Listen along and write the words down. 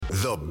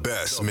The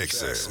best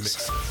mixes.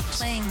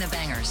 Playing the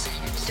bangers.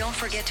 Don't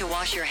forget to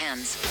wash your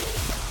hands.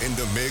 In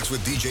the mix with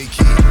DJ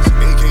Keys,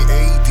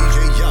 a.k.a.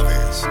 DJ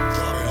Yavis.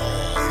 Dropping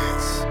all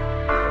hits.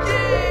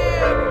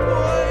 Yeah,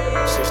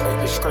 boy. Shit's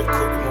like this straight cook,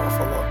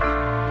 motherfucker.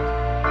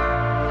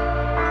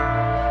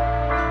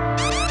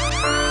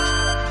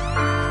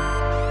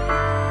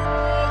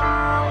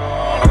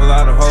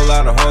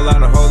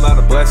 Whole lot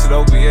of blessed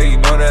OBA, you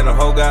know that a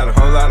whole got a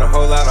whole lot of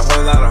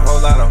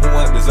who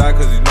want desire,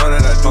 cause you know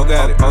that I do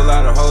got it. Whole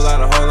lot of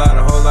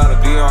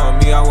D on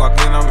me, I walk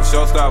in, I'm a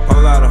showstop.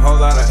 Whole lot of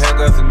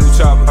handguns and new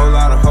choppers. Whole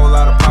lot of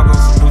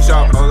pop-ups and new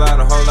shoppers. Whole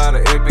lot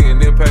of it being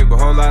nip paper.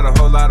 Whole lot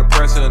of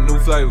pressure and new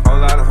flavor. Whole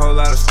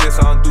lot of skits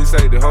on do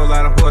say. The whole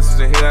lot of horses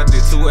in here, I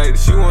did 280.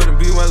 She wanna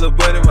be my little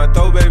buddy, my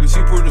throw baby.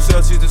 She proved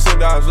herself, she's the $6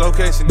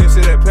 location. This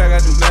is that pack, I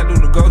do not do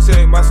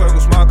negotiate. My circle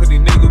small, cause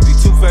these niggas be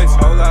two-faced.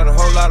 Whole lot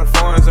of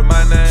foreigns in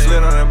my name.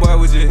 Slid on that boy,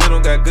 we just hit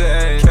him, got good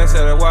aim. Cash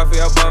out that Wi-Fi,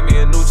 I bought me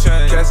a new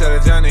chain. Cash out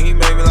that Johnny, he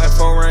made me like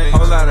 4 rain.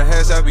 Whole lot of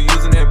hash, I be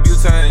using that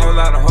butane. Whole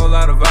lot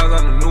of vibes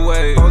on the new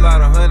wave. Whole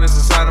lot of hundreds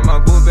inside of my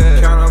book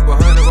bag. Count up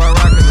 100 while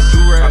rocking the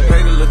do-rag. I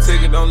paid a little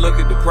ticket, don't look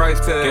at the price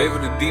tag. Gave her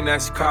the D, now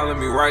she calling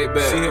me right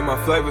back. She hit my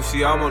flavor,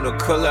 she I'm on the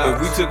cull out.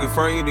 If we took it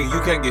from you, then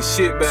you can't get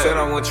shit back. Said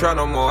I won't try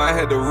no more, I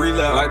had to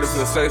relapse. Like to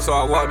feel safe, so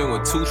I walked in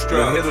with 2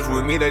 straps. Hitters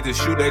with me, they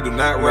just shoot, they do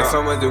not rap.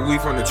 So much that we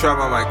from the trap,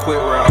 I might quit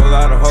rap.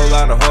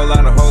 Whole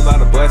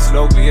lot of blessed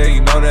OBA,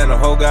 you know that a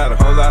whole got a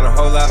whole lot of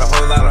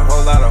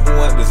who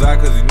want desire,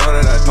 cause you know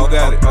that I do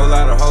got it. Whole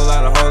lot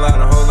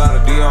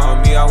of D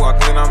on me, I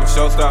walk in, I'm a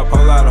showstop.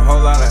 Whole lot of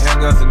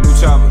handguns and new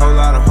choppers. Whole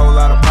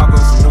lot of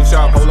pop-ups and new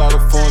shoppers. Whole lot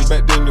of phones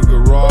back in the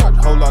garage.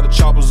 Whole lot of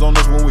choppers on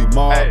us when we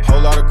mob.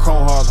 Whole lot of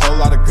chrome hearts, whole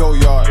lot of go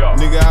yard.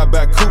 Nigga, I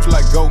back coops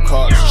like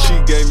go-karts. She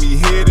gave me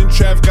head in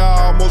traffic,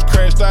 I almost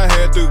crashed, I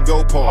had to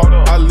go park.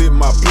 I lit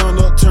my blunt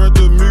up, turned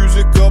the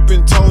music up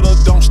and told her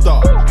don't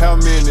stop. How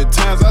many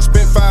times I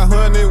spent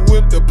 500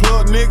 with the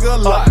plug, nigga,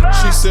 lot.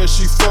 She said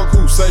she fuck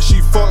who? Say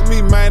she fuck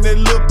me, man, that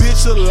little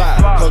bitch a lie.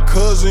 Her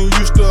cousin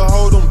used to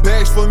hold them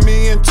bags for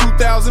me in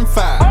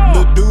 2005.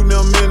 Lil' dude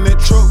them in that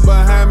truck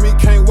behind me,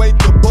 can't wait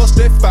to bust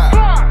that 5.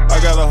 I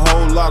got a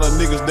whole lot of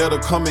niggas that'll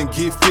come and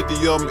get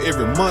 50 of them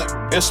every month.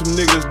 And some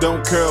niggas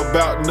don't care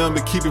about none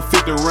but keeping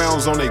 50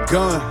 rounds on their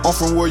gun. I'm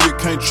from where you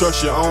can't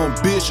trust your own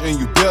bitch and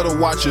you better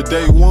watch your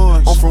day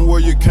ones. I'm from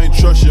where you can't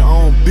trust your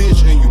own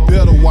bitch and you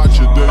better watch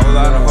your day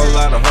ones.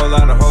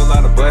 Whole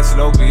lot of blessed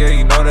OBA,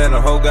 you know that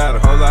a whole got a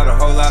whole lot of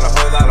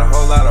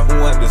who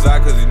want desire,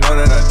 cause you know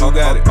that I do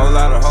got it. Whole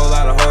lot of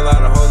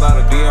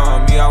D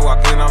on me, I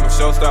walk in, I'm a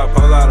showstop.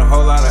 Whole lot of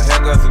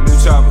handguns and new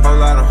choppers. Whole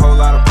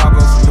lot of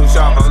pop-ups and new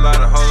shoppers. Whole lot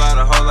of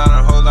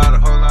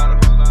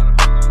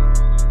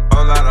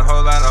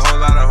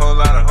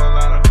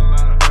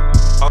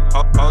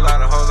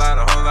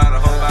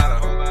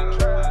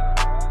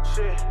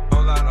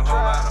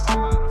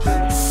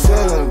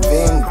Selling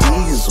Vin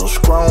Diesel,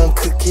 strong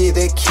cookie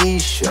that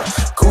Keisha.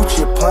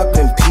 Gucci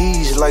pumping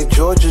peas like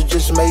Georgia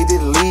just made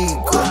it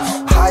legal.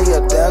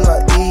 Higher than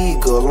an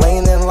eagle,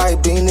 leaning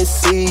like Beanie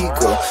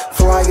Siegel.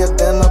 Flyer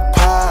than a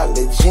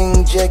pilot,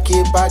 jean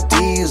jacket by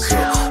Diesel.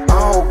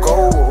 All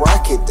gold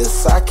rocket, the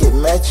socket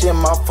matching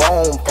my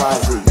phone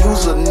posit.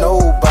 Use a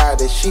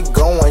nobody, she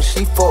going,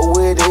 she fuck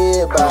with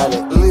everybody.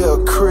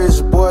 Lil'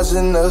 Chris, boys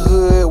in the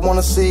hood,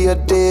 wanna see a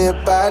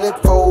dead body.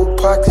 4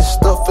 pockets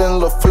stuffing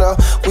La Fleur,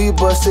 we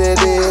busted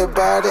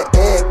everybody.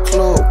 At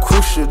club,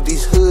 crucial,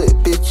 these hood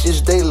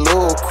bitches, they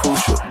love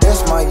crucial.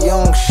 That's my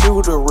young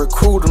shooter,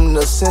 recruit them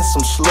to send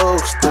some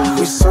slugs through.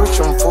 We search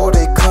them for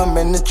they come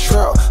in the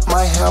trap,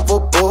 might have a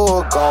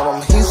bug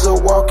on him. He's a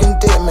walking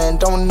dead man,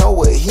 don't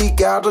know it, he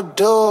got a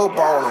dub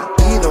on him.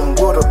 Eat him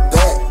with a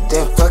bat,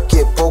 then fuck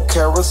it, pour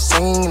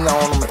kerosene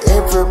on him.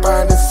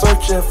 Everybody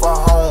searching for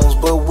homes,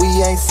 but we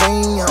ain't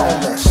seen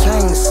homies.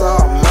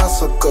 Chainsaw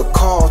massacre,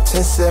 call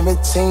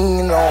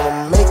 1017 on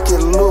him. Make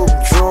it look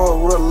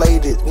drug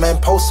related, man,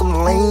 post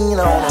some lean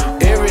on him.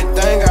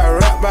 Everything I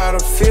rap by the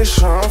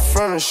Fisher, I'm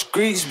from the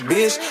streets,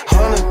 bitch.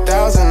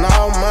 100,000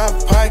 all my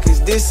pockets,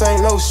 this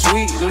ain't no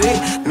sweet lick.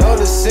 Know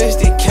the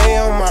 60K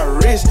on my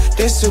wrist,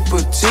 this a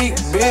petite,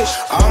 bitch.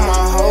 All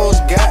my hoes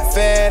got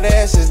fat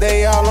asses,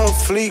 they all on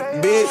fleek,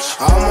 bitch.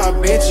 All my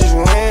bitches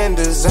wearing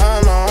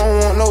designer, I don't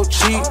want no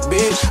cheap,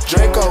 bitch.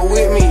 Draco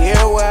with me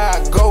everywhere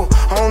I go,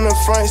 on the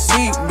front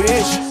seat,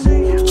 bitch.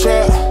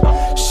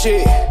 Trap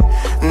shit,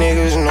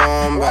 niggas know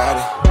I'm bout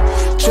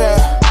it.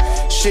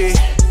 Trap shit,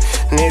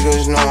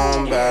 niggas know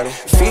I'm bout it.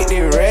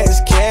 50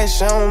 racks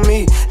cash on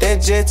me,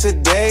 that jet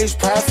today's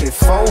profit.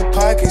 4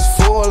 pockets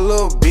full,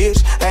 little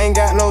bitch, ain't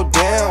got no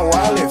damn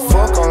wallet.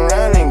 Fuck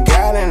around and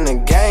got in the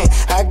game,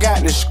 I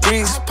got the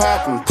streets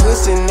poppin'.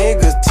 Pussy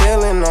niggas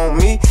telling on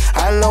me,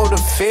 I know the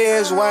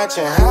feds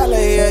watching. How the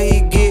hell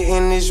he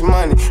getting this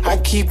money? I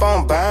keep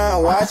on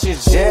buying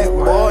watches, Jack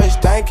boys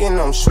thinking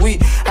I'm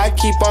sweet. I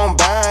keep on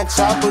buying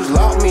choppers,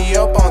 lock me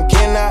up, I'm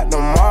getting out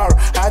tomorrow.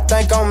 I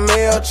think I'm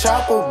Mel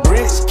Chopper,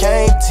 bricks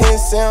came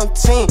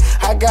 10-17.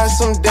 I got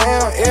some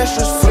damn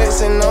extras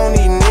flexing on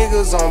these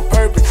niggas on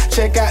purpose.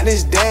 Check out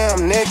this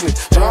damn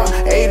necklace, drop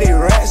 80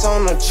 racks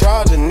on the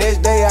charger.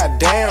 Next day I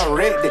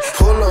directed.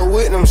 Pull up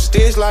with them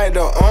sticks like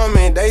the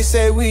army. They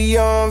say we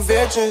young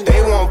veterans.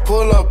 They won't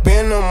pull up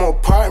in them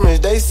apartments.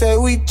 They say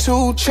we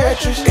too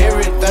treacherous.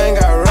 Everything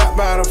I rap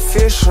by the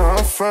Fisher.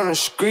 I'm from the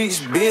streets,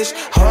 bitch.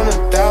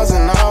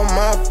 100,000 out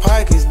my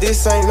pockets.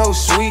 This ain't no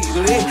sweet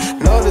lick.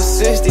 Another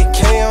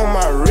 60K on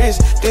my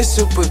wrist. This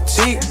super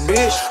petite,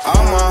 bitch.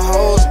 All my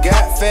hoes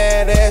got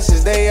fat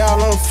asses. They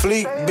all on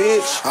fleek,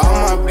 bitch.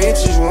 All my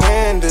bitches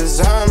wearing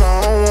designer.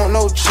 I don't want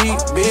no cheap,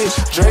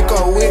 bitch.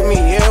 Draco with me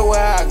everywhere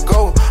I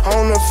go.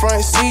 On the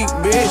front seat,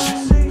 bitch.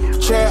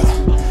 Trap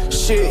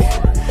shit.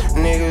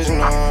 Niggas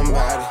know I'm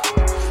about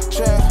it.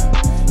 Trap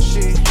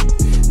shit.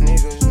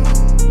 Niggas know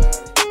I'm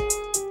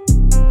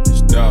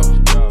about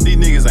it. These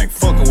niggas ain't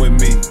fucking with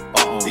me.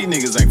 These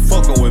niggas ain't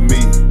fucking with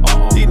me.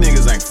 These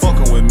niggas ain't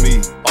fucking with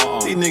me.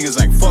 These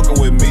niggas ain't fucking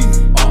with me.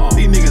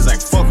 These niggas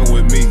ain't fucking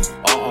with me.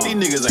 These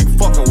niggas ain't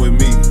fucking with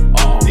me.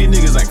 These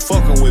niggas ain't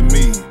fucking with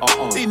me.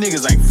 These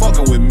niggas ain't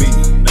fucking with me.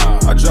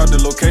 I dropped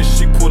the location,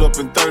 she pulled up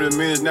in 30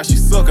 minutes, now she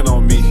sucking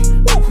on me.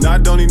 Now I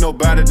don't need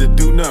nobody to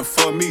do nothing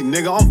for me,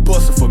 nigga, I'm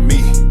bustin' for me.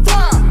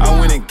 I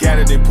went and got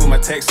it, then put my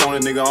tax on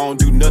it, nigga, I don't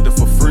do nothing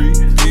for free.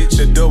 Bitch,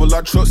 that double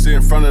R truck sit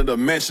in front of the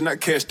mansion, I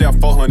cashed out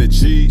 400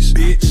 G's.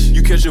 Bitch,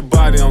 you catch your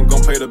body, I'm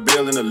gon' pay the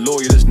bail and the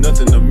lawyer, that's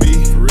nothing to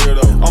me. For real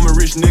though, I'm a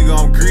rich nigga,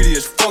 I'm greedy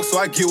as fuck, so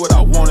I get what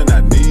I want and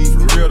I need.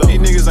 For real though, these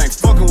niggas ain't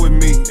fucking with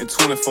me. In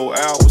 24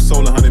 hours,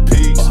 sold 100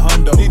 P's.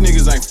 These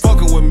niggas ain't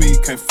fucking with me,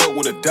 can't fuck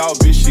with a dog,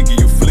 bitch, she give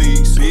you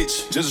fleas.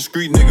 Bitch, just a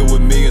street nigga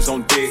with millions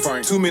on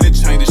deck. Too many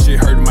changes, shit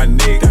hurting my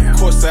neck.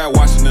 Courtside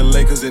watching the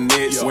Lakers and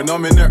Nets. When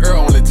I'm in the air,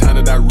 only time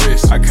that I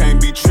rest. I can't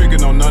be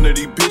tricking on none of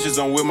these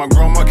bitches. I'm with my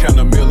grandma, count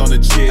a meal on the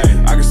jet.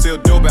 I can sell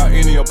dope out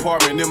any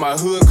apartment in my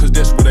hood, cause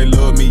that's where they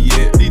love me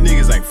yet. These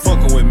niggas ain't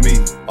fucking with me.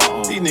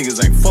 These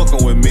niggas ain't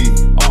fucking with me.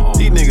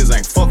 These niggas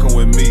ain't fucking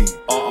with me.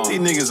 These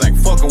niggas ain't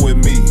fucking with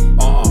me.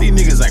 These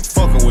niggas ain't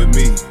fucking with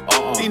me.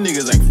 These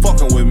niggas ain't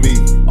fucking with me.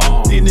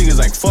 These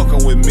niggas ain't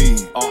fucking with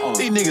me.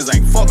 These niggas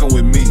ain't fucking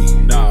with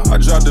me. Nah, I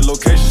dropped the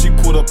location, she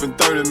pulled up in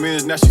 30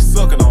 minutes, now she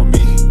sucking on me.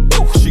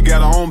 She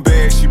got her own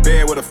bag, she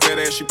bad with a fat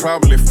ass, she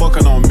probably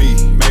fucking on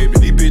me. Maybe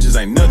these bitches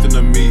ain't nothing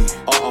to me.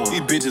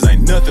 These bitches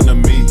ain't nothing to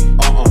me.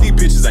 These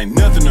bitches ain't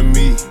nothing to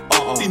me.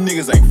 These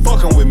niggas ain't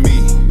fucking with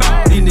me.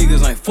 These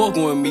niggas ain't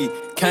fucking with me.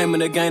 Came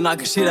in the game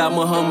like a shit out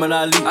Muhammad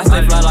Ali. I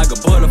stay fly like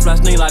a butterfly,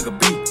 sting like a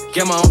bee.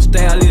 Get my own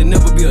style, it'll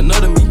never be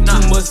another me.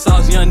 Too much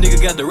sauce, young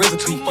nigga got the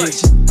recipe.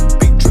 Yeah.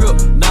 Big drip,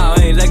 nah,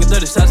 I ain't lacking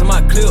 30 shots in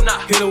my clip.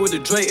 Hit her with the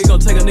Drake, it gon'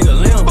 take a nigga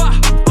limb.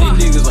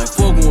 These niggas ain't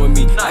fucking with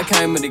me. I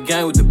came in the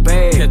game with the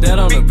bag. Kept that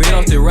on the bed,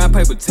 I'm still round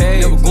paper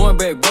tag. Never going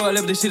back, bro, I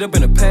left this shit up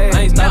in the past.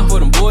 I ain't stopping for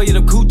them boys, yeah,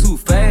 them cool too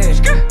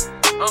fast.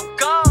 I'm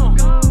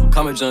gone.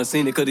 Call me John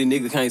Cena, cause these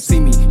niggas can't see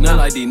me. Not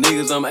like these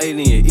niggas, I'm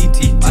alien,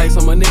 E.T. Ice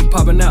on my neck,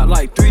 popping out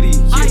like 3D.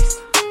 Yeah.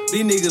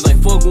 These niggas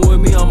ain't fucking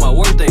with me on my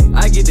workday.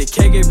 I get the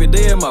cake every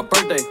day at my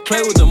birthday. Play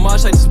with the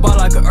mosh, shake the spot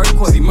like an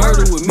earthquake. He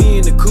murder with me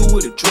in the cool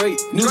with a Drake.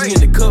 Newsy in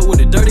the cut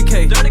with a dirty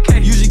K.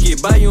 Usually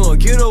get by, you don't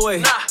get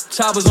away.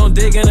 Choppers on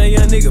deck and a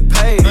young nigga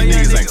paid. These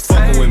niggas ain't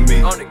fucking with me.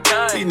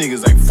 These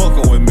niggas ain't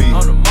fucking with me.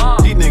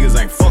 These niggas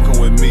ain't fucking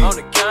with me.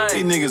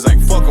 These niggas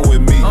ain't fucking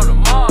with me.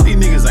 These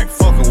niggas ain't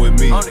fucking with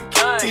me.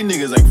 These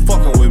niggas ain't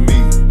fucking with me.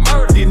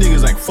 These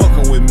niggas ain't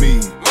fucking with me.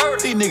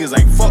 These niggas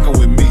ain't fucking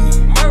with me.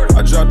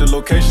 I dropped the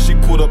location, she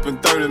pulled up in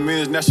 30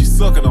 minutes, now she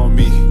sucking on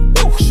me.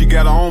 She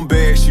got her own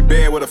bag, she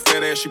bad with a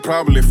fat ass, she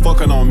probably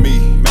fucking on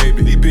me.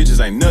 Maybe these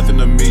bitches ain't nothing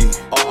to me.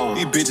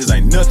 These bitches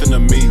ain't nothing to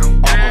me.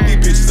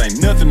 These bitches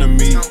ain't nothing to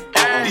me.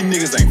 These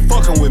niggas ain't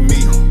fucking with me.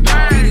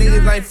 These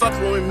niggas ain't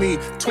fucking with me.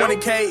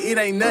 20K, it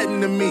ain't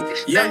nothing to me.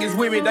 Youngest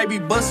women, they be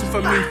bustin'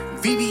 for me.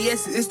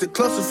 VVS is the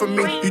cluster for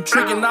me. You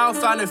trickin'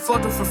 off, I done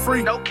fucked her for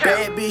free.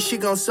 Bad bitch, she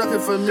gon' suck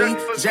it for me.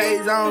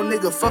 J's on,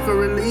 nigga, fuck a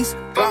release.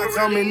 Blocks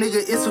on me, nigga,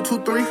 it's a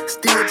 2-3.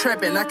 Still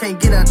trappin', I can't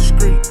get out the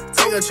street.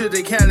 Take her to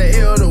the Cali,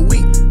 L of the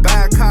week.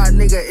 Buy a car,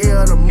 nigga,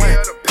 L of the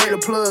month. Pay the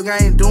plug, I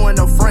ain't doing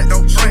no front.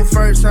 Shoot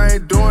first, I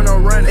ain't doing no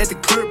run. At the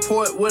clip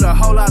port with a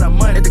whole lot of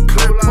money. At the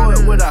clip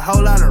port with a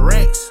whole lot of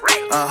racks.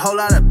 A whole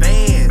lot of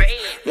bands.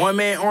 One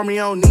man army,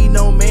 don't need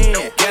no man.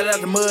 Got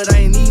out the mud, I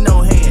ain't need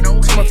no hand.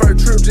 Took my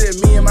first trip,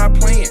 just me and my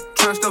plan.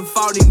 Tryna stuff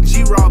fault in the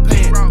G-Raw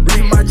pan.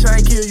 Read my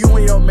chain, kill you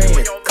and your man.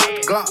 Cop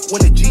the Glock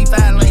when the G5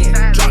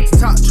 land. Drop the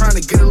top,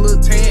 tryna get a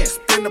little tan.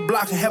 Spin the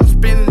block and have him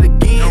spin it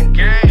again.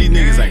 These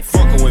niggas ain't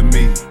fucking with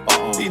me.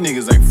 These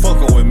niggas ain't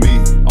fucking with me.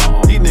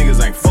 These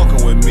niggas ain't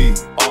fucking with me.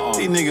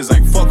 These niggas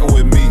ain't fucking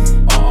with me.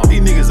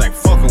 These niggas ain't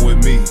fucking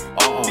with me.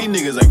 These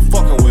niggas ain't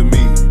fucking with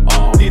me.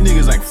 These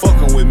niggas ain't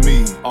fucking with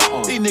me.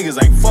 These niggas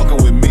ain't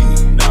fucking with me.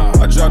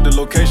 I dropped the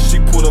location, she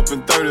pulled up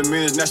in 30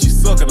 minutes, now she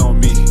sucking on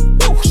me.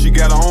 She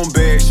got her own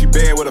bag, she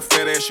bad with a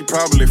fat ass, she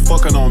probably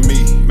fucking on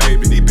me.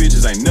 Maybe these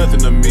bitches ain't nothing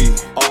to me.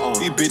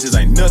 These bitches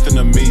ain't nothing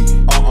to me.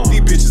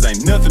 These bitches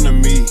ain't nothing to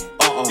me.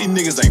 These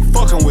niggas ain't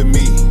fucking with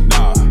me.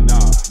 Nah.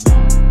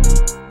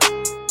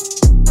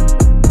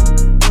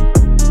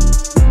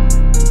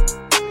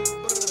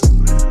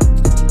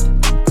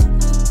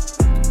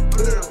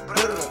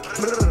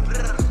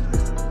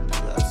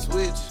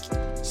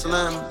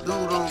 Slam,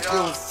 dude, don't give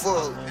a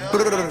fuck.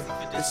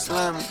 This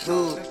slimy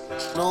dude,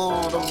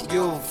 no, don't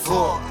give a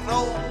fuck.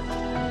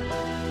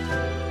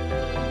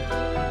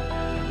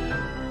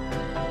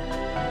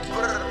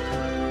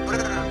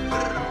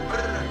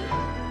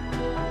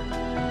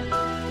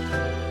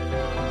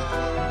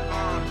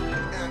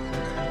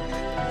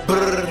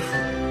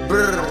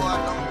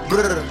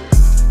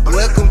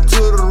 Welcome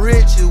to the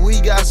riches,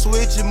 we got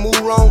switches, move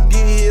on,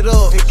 get hit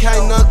up. And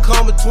can't nothing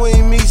come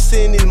between me,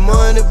 sending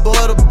money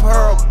but a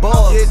pair of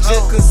bucks. Yeah,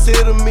 just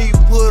consider me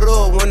put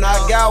up when I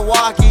got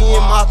walkie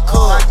in my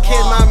cup. I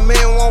catch my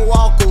man won't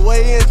walk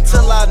away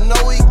until I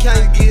know he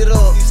can't get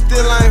up. You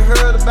still ain't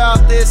heard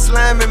about that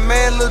slamming,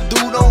 man, lil'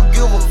 dude don't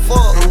give a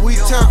fuck. And we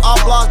turn our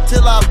block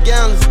till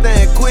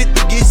Afghanistan, quick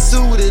to get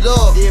suited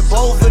up. Yeah,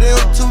 both of them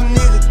two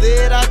niggas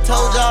dead, I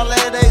told y'all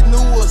that they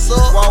knew what's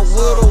up. Walk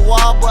with a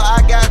wall, but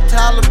I got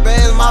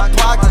Taliban in my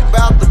pocket,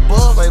 bout to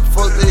bust. Like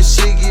fuck that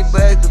shit, get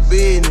back to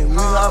business. We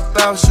hop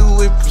out, shoot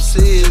with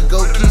precision.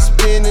 Go keep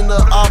spinning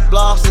the op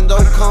blocks and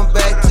don't come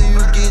back till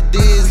you get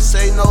dizzy.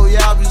 Say no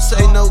y'all, you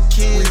say no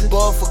kids. We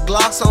bought for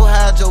Glock, so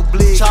hide your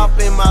blick. Chop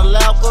in my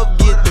lap up,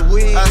 get the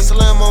wig. I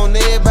slam on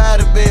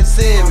everybody, been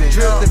seeing me.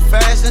 Drifting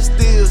fashion,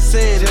 still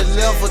seeing. Just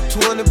left for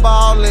 20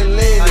 ball and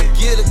lean. I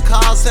get a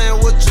call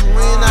saying what you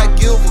in. I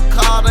give a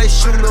call, they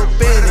shoot up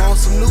in it. Want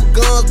some new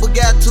guns, but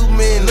got too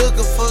many.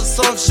 Looking for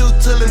some, shoot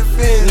till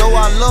infinity. Know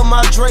I love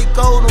my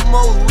Draco the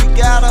most. We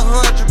got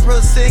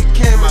 100%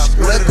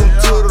 chemistry. Welcome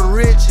to the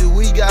riches,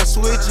 we got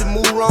switches,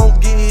 move on,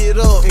 get hit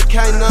up. And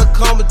can't nothing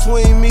come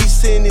between me,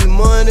 sending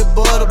money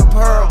but a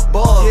pair of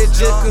bucks. Yeah,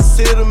 just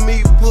consider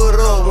me put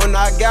up when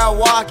I got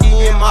walkie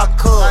in my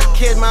cup. I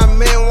catch my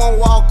man won't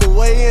walk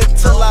away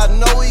until I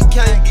know he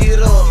can't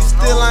get up. You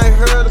still ain't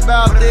heard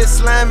about that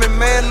slamming,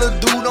 man, lil'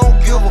 dude don't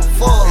give a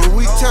fuck. And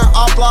we turn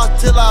our block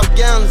till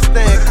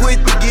Afghanistan, quick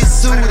to get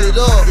suited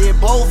up. Yeah,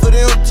 both of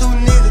them two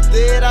niggas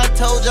dead, I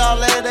told y'all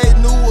that they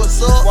knew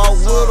what's up. Walk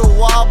with a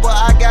wall, but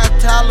I got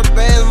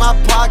Taliban in my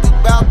pocket,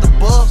 bout to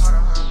bust.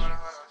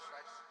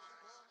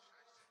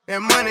 That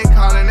money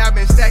calling, I've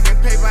been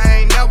stacking paper,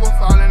 I ain't never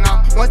falling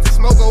off. Once the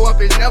smoke go up,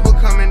 it's never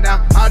coming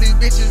down. All these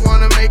bitches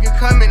wanna make it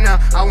coming now.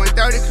 I went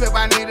 30 clip,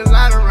 I need a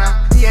lot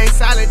around. He ain't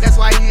solid, that's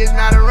why he is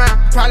not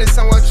around. Probably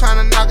somewhere trying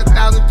to knock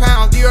 1,000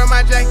 pounds. You heard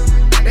my jacket?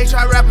 They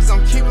try rappers,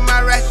 I'm keeping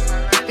my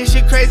ratchet. This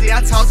shit crazy,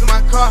 I talk to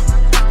my car.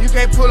 You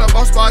can't pull up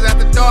on spars at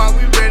the door,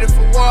 we ready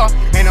for war.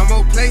 Ain't no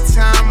more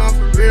playtime, I'm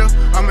for real.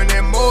 I'm in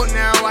that mode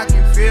now, I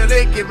can feel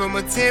it. Give him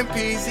a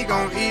 10-piece, he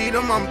gon' eat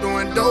them. I'm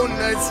doing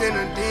donuts in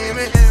a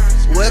demon.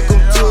 Welcome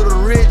to the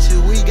riches,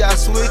 we got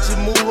switches,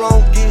 move on,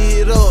 get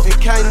hit up. And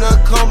can't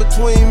nothing come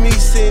between me,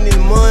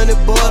 sending money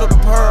but a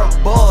pair of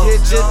bucks.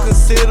 Yeah, just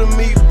consider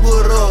me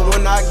put up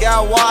when I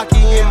got walkie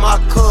in my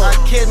cup. I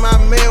catch my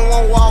man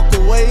won't walk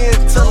away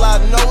until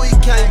I know he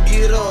can't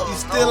get up. You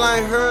still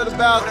ain't heard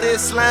about that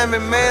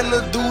slamming, man,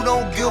 lil' dude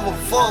don't give a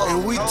fuck.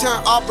 And we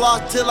turn our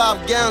block till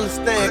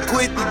Afghanistan,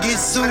 quick to get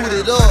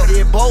suited up.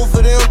 Yeah, both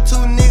of them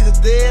two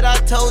niggas dead, I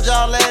told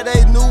y'all that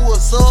they knew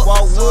what's up.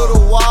 Walk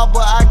with a wall,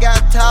 but I got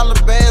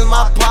Taliban in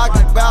my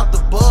pocket, bout to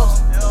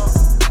bust.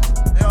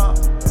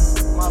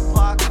 My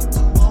pocket.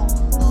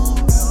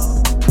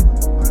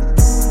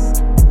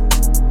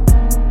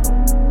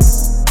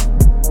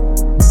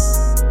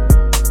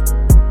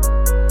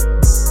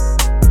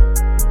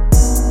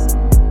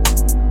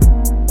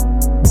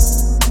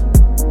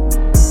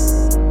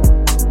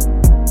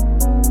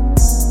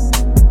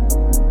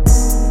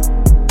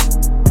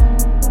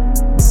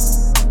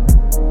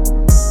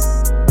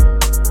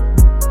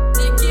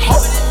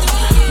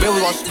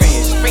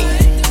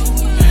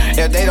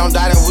 If they don't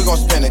die, then we gon'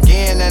 spin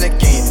again and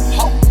again.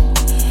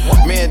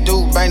 Me and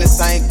Duke bang the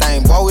same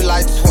thing, boy, we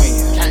like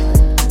twins.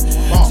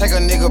 Take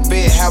a nigga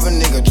big, have a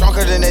nigga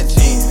drunker than that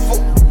gin.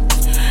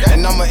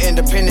 And I'm an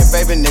independent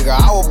baby nigga,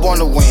 I was born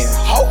to win.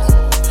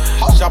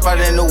 Jump out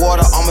in the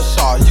water, I'm a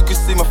shark, you can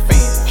see my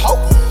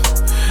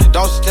fin.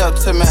 Don't step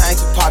to me,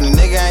 ain't your partner,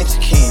 nigga, ain't your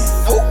kin.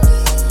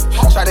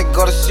 Try to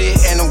go to shit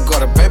and them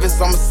gutter,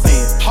 babies, I'm a sin.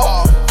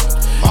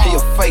 He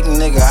a fake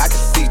nigga, I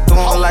can see through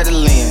him like a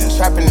lens.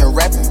 Trapping and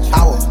rapping,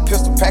 I was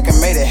pistol packing,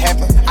 made it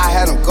happen. I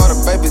had them gutter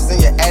babies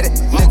in your attic,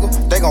 nigga.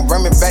 They gon'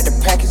 bring me back the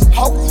package.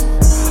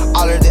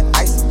 All of the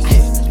ice,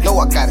 yeah, know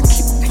I gotta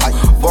keep it tight.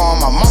 Boy, on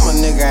my mama,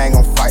 nigga, ain't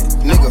gon' fight.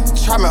 Nigga,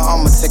 try me,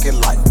 I'ma take it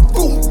like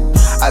boom.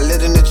 I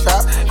lived in the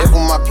trap, if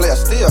on my play, I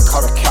still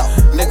caught a cow.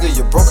 Nigga,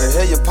 you broke a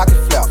hair, your pocket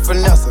flap.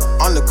 Vanessa,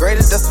 I'm the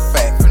greatest, that's a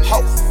fact.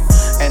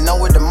 And know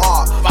with the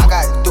mob, I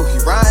got Duke, he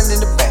riding in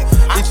the back.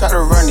 He try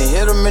to run and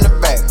hit him in the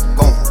back.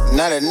 Boom.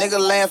 Now that nigga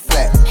laying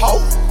flat.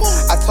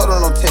 I told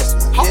him don't test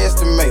me. Yeah,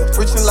 it's the mayor,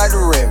 preaching like the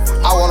reverend.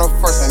 I want her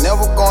first and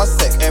never going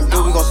second. And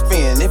blue, we gon'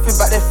 spin if it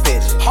bout that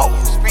fetish.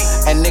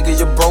 And nigga,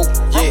 you broke.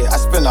 Yeah, I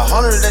spent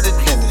 100 at the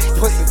dentist.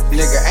 Pussy,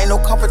 nigga, ain't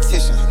no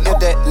competition. If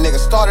that nigga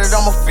started,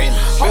 I'ma finish.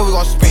 Then we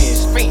gon' spin.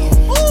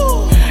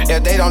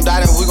 If they don't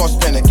die, then we gon'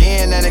 spin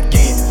again and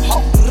again.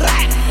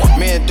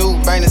 Me and Duke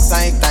bang the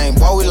same thing,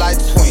 boy, we like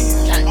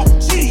twins.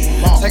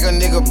 Take a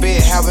nigga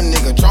big, have a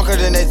nigga drunker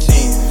than that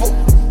gin.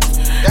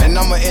 And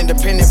I'm an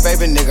independent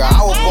baby nigga,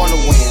 I was born to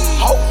win.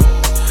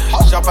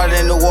 Jump out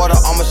in the water,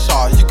 I'm a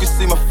shark, you can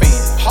see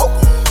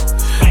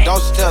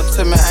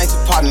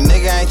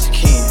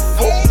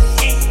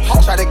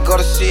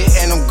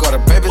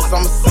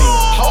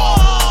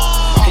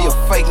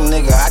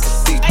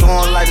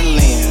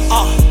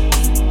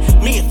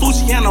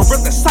down,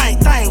 rip the same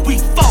thing, we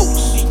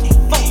foes.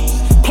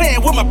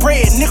 Playing with my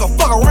bread, nigga,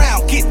 fuck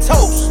around, get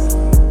toast.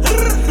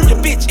 Your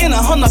bitch in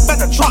 100, about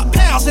to drop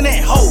pounds in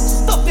that hoe.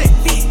 Stuff that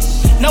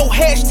bitch. No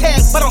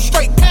hashtag, but I'm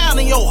straight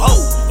pounding your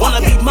hoe.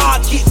 Wanna be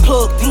mod, get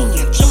plugged in.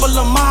 Triple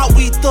a mod,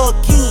 we thug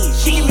in.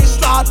 She give me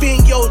slob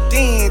in your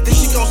den, then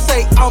she gon'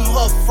 say I'm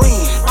her friend.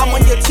 I'm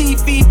on your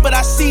TV, but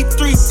I see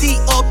 3D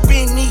up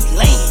in these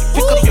lanes.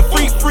 Pick up your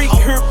free freak,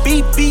 her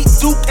BB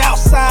Duke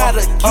outside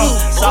again.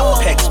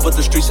 Soft packs, but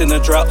the streets in the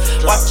drought.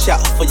 Watch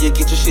out for you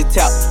get your shit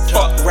out.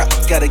 Fuck rap,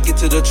 gotta get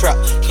to the trap.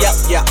 Yap,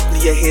 yap,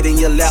 leave your head in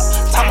your lap.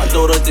 Tell my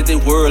daughter that the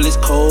world is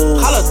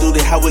cold. Holla through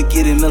the how we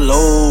get in the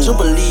low.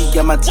 Jubilee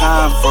got my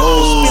time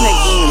froze. Spin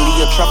again,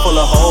 leave a trap full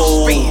of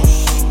hoes.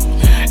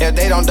 If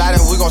they don't die,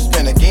 then we gon'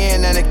 spin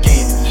again and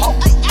again.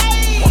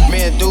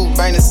 Me and Duke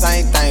bang the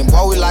same thing,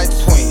 boy, we like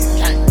twins.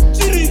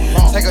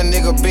 Take a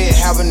nigga bed,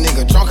 have a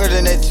nigga drunker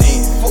than that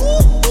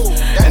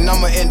 10. And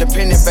I'm an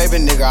independent baby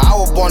nigga, I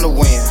was born to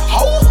win.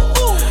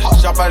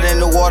 Jump out in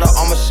the water,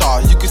 I'm a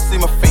shark, you can see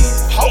my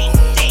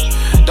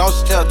fin. Don't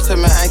step to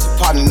me, ain't your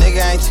partner,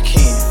 nigga, ain't your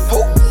kin.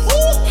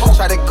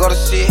 Try to go to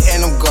shit,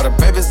 and them gutter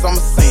babies, I'm a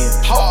sin.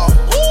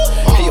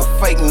 He a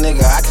fake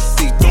nigga, I can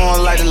see through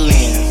him like a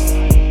lens.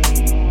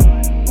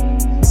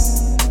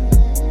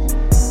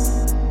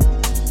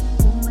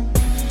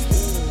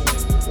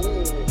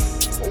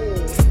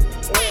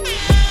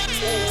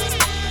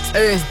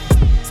 Hey,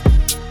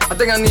 I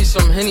think I need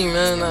some Henny,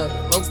 man.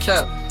 No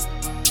cap.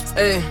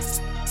 Hey.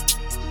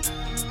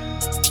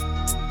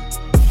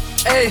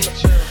 Hey,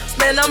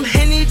 man, I'm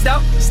Henny'd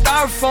up,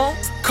 styrofoam.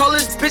 Call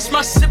this bitch my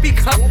sippy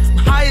cup. I'm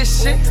high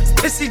as shit,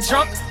 pissy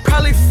drunk.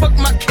 Probably fuck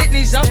my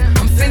kidneys up.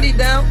 I'm Fendi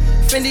down,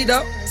 Fendi'd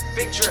up.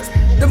 Big drip.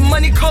 The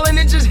money calling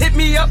it just hit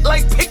me up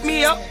like pick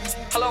me up.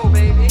 Hello,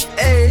 baby.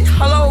 Hey,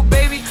 hello,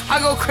 baby. I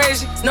go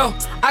crazy. No,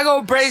 I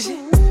go brazy.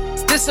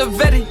 This a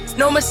Vetti,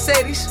 no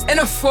Mercedes, and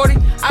a 40,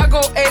 I go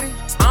 80.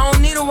 I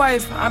don't need a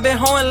wife, I've been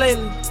hoeing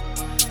lately.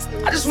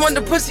 I just want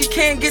the pussy,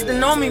 can't get to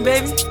know me,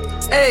 baby.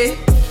 Hey,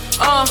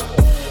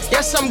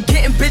 yes, I'm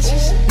getting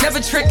bitches, never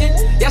tricking.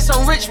 Yes,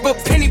 I'm rich,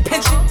 but penny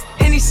pinching.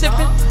 Henny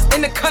sipping,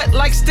 in the cut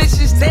like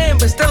stitches. Damn,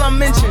 but still I'm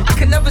mentioned. I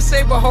can never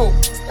say behold,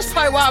 that's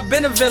probably why I've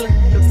been a villain.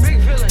 The big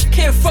villain.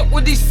 Can't fuck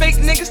with these fake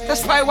niggas,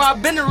 that's probably why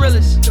I've been the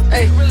realest.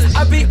 Hey,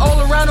 I be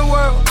all around the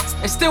world.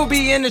 And still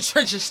be in the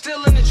trenches,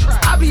 still in the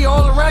trap. I be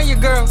all around your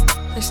girl,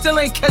 and still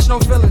ain't catch no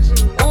feelings.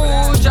 Ooh,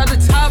 drop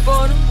the top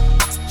on them,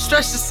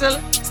 stretch the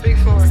ceiling. Big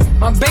for it.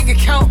 My bank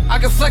account, I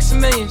can flex the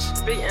millions.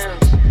 Big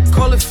M's.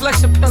 Call it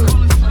flex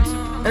appealing.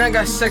 And I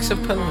got sex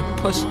appealing,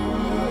 pussy.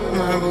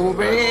 I go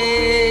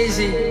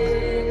crazy.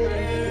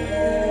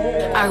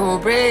 I go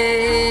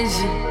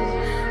crazy.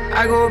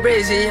 I go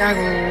crazy. I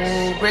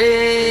go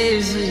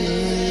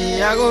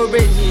crazy. I go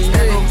crazy.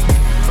 I go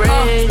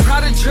crazy.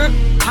 Proud of drip.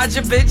 Hide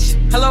your bitch,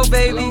 hello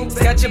baby,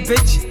 got your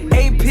bitch,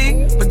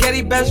 AP,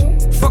 spaghetti bezel,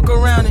 fuck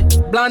around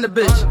it, blind the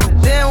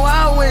bitch. Then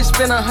why I wouldn't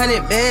spend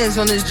 100 bands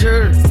on this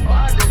jewelry?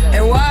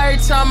 And why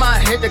every time I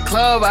hit the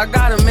club, I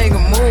gotta make a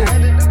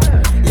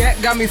move? Yeah,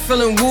 got me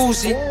feeling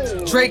woozy,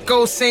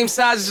 Draco same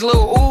size as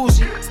Lil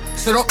Uzi.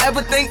 So don't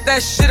ever think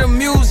that shit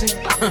amusing.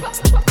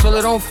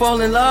 So don't fall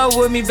in love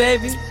with me,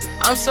 baby.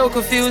 I'm so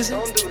confusing.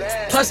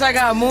 Plus I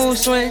got mood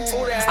swings.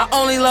 I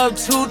only love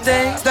two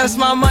things. That's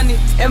my money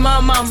and my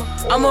mama.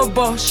 I'm a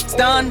boss,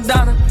 Don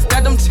Donna.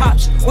 Got them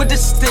tops with the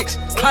sticks.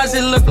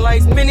 Closet look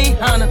like Mini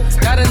Hanna.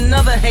 Got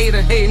another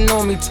hater hating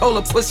on me. Told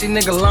a pussy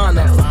nigga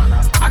Lana.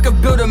 I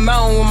could build a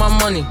mountain with my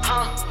money.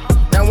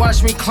 Now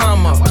watch me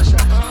climb up.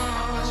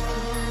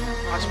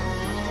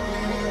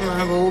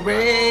 I go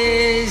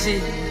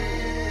crazy.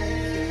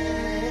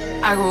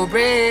 I go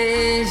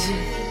crazy.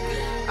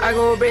 I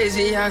go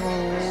crazy. I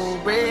go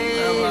crazy.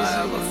 Never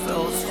ever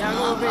felt for my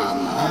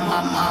mama. On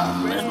my mama,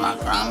 miss my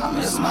grandma,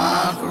 miss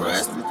my uncle,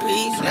 rest in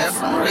peace. Left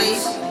from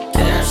race,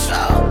 cash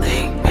out,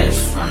 big bitch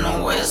from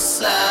the west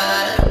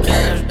side.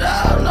 Cash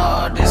down,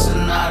 no, this is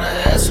not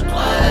a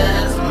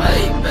S-Class.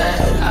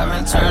 Maybach, I've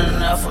been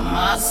turning up for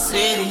my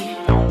city.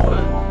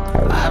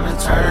 I've been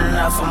turning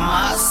up for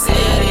my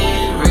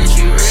city.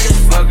 Richie rich,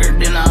 fucker,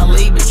 then I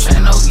leave, bitch.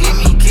 Ain't no give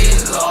me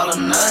kids, all or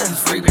nothing.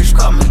 Free bitch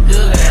call me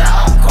good,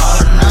 I don't call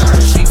her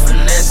nothing. She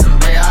finessing,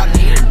 babe, I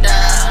need her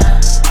die.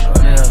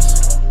 What else?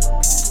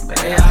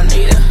 Babe, I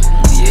need her,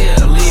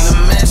 yeah, leave a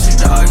message,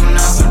 dog. You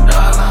know, for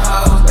dog and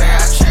hoes, babe, I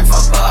change.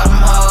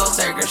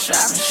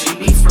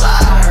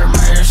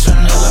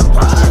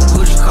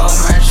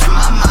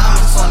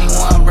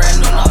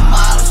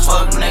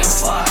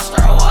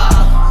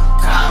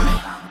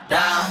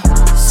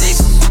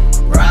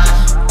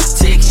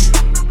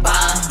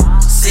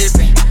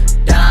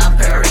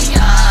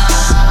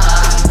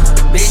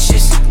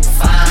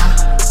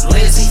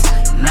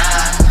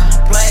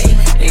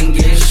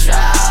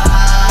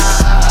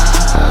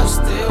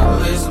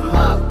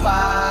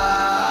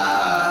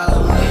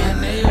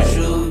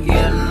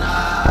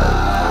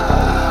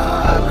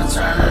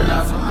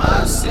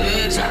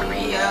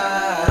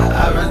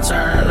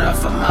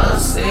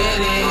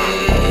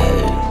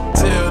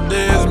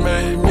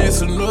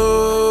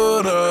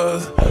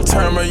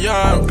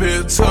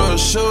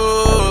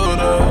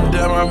 shooter.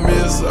 Damn, I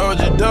miss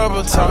OG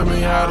Double. Taught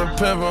me how to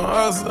pimp and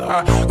hustle.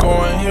 I go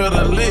and hit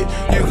the lick.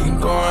 You can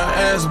go and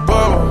ask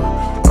Bubba.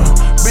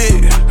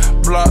 Big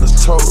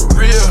blocks, total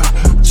real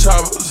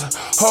choppers.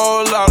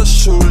 Whole lot of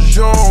shooters,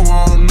 you don't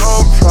want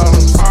no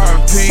problems.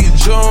 RP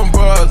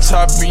Jumbo,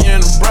 top me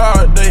in the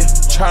broad day.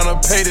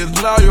 Tryna pay this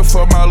lawyer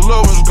for my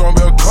love, it's gonna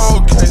be a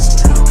cold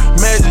case.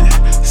 Magic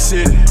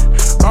City,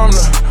 I'm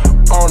the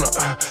owner.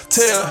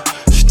 Tell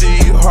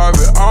Steve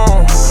Harvey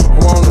on.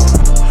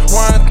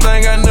 One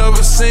thing I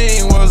never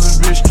seen was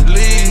a bitch to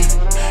leave.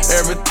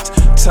 Every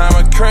time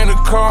I crank the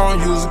car,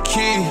 I use a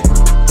key.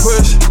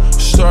 Push,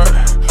 start,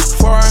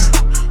 fire,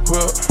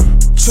 whip,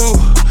 2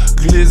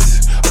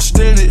 glizzy,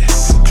 extended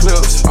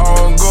clips.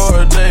 On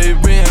guard, they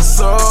been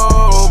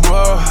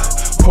sober.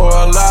 Pour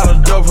a lot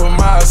of dope in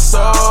my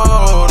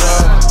soda.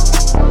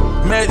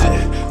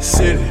 Magic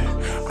City,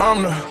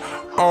 I'm the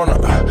owner.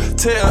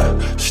 Tell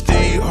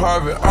Steve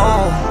Harvey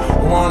on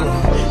wanna.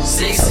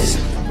 Sixes,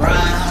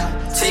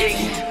 rhyme,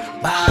 ticking,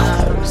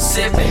 bomb,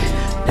 sipping,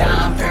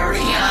 down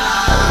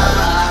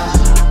Perignon.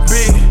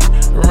 Big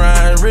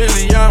Ryan,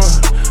 really I'm a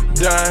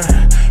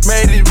dime.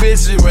 Made these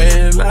bitches wait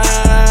in line.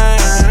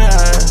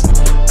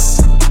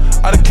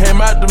 I done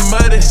came out the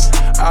muddy.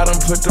 I done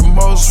put the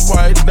most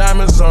white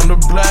diamonds on the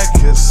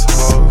blackest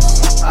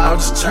hoes. I'm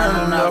just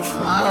turning up for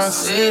my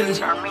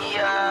city.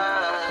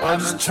 I'm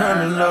just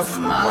turning up for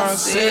my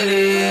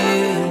city.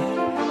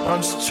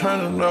 I'm just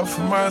turning up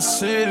for my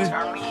city.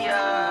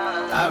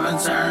 I've been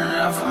turning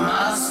up for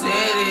my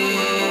city.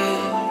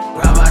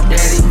 Brought my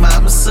daddy,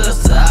 mama,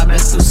 sister. I've been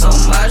through so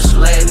much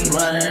lately.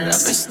 Running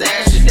up and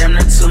stashing, damn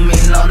near 2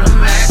 million on the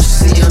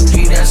mattress.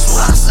 CMG, that's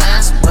what I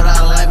signed, but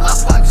I like my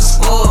pockets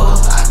full.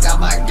 I got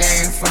my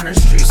game from the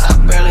streets, I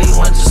barely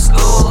went to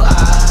school. I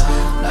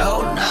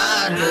know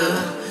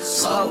nada,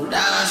 slow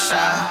down,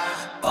 shy.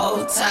 4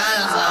 times,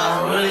 I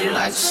don't really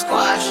like to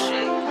squash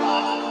shit.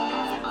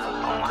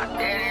 On my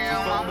daddy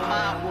and my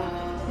mama.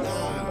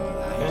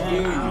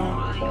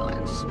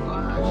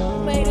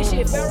 Who made this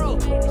shit, Pharaoh?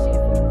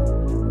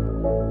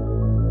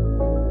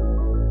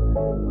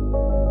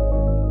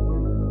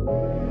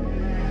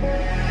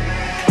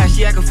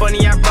 She actin'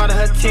 funny, I brought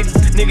her her titties.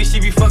 Nigga, she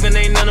be fucking,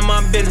 ain't none of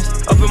my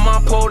business. Up in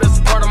my pole, that's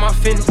a part of my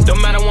fitness.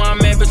 Don't matter where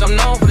I'm at, bitch, I'm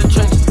known for the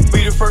trenches.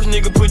 We the first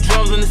nigga put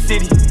drums in the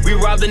city. We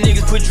rob the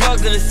niggas, put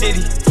drugs in the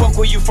city. Fuck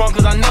where you from,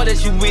 cause I know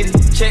that you with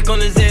it. Check on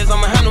his ass,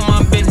 I'ma handle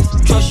my business.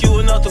 Trust you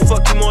enough to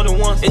fuck you more than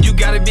once. And you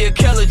gotta be a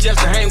killer just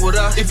to hang with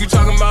us. If you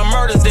talking about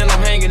murders, then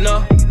I'm hanging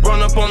up.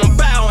 Run up on the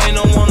bow, ain't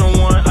no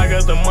one-on-one. I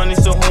got the money,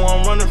 so who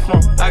I'm running from?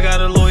 I got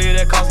a lawyer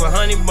that costs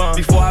 $100 bun.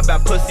 Before I buy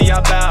pussy,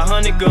 I buy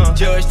 100 guns.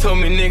 Judge told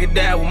me nigga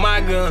died with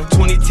my gun.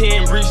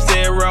 2010, breach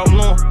said Ralph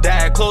Lauren.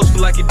 Died close,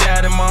 feel like he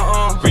died in my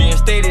arms.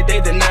 Reinstated,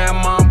 they denied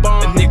my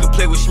bond. A nigga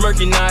play with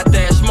Smirky, not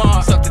that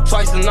smart. Sucked it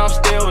twice and I'm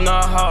still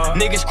not hard.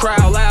 Niggas cry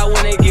out loud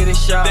when they get a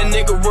shot. That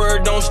nigga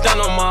word don't stand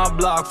on my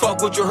block.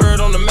 Fuck what you heard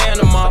on the man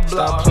of my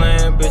block. Stop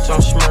playing, bitch,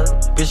 I'm smirk.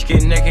 Bitch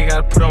get naked,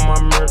 gotta put on my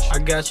merch. I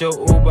got your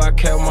Uber, I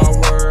kept my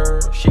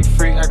word. She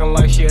freak, acting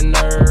like she a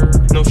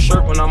nerd. No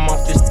shirt when I'm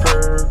off this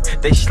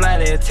perk. They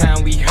slide every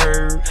time we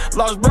heard.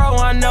 Lost bro,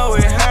 I know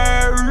it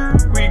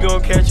hurt. We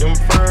gon' catch him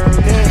first.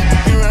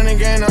 Yeah, you running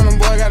game on them,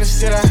 boy, gotta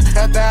sit out.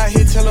 After I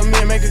hit, tell a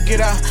man, make her get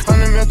out.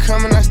 100 mil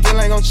coming, I still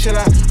ain't gon' chill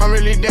out. I'm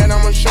really dead,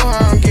 I'ma show how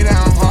I don't get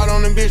out. I'm hard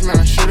on the bitch, man,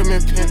 I should've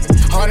been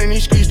pimpin'. Hard in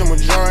these streets, the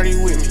majority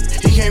with me.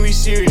 He can't be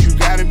serious, you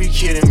gotta be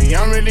kidding me.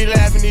 I'm really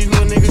laughing, these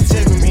little niggas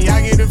tipping me.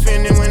 I get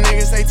offended when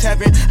niggas say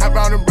tapping. I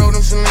brought a bro,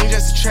 them Celine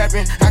just to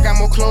trapping. I got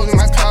more clothes in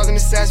my closet in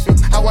the Sassville.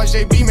 I watch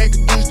JB make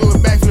a dudes do a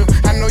backflip.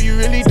 I know you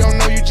really don't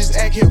know, you just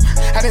act hip.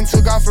 I done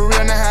took off for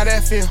real, now how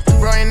that feel?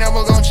 Bro, ain't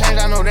never gon' change,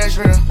 I know that's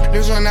real.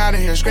 This one out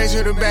of here, straight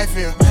to the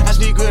backfield. I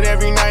sleep good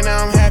every night,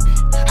 now I'm happy.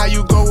 How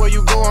you go, where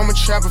you go, I'm a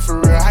trapper for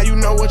real. How you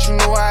know what you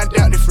know, I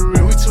doubt it for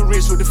real. We too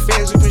rich with the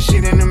feds, we put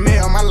shit in the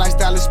mail. My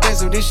lifestyle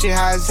expensive, this shit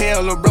high as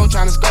hell. Lil' bro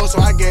tryna score,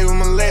 so I gave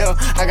him a layup.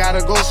 I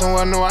gotta go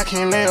somewhere, no, I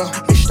can't lay up.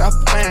 Bitch, stop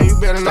playing, you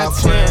better not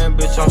stop playing,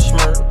 bitch, I'm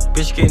smirk.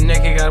 Bitch get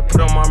naked, gotta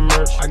put on my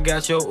merch. I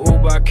got your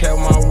Uber, I kept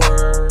my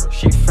word.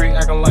 She freak,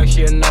 acting like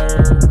she a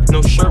nerd.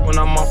 No shirt when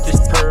I'm off this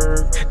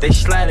perk. They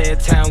slide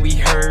every time we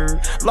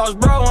heard. Lost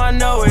bro, I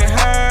know it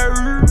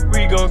hurt.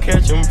 We gon'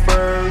 catch him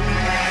first.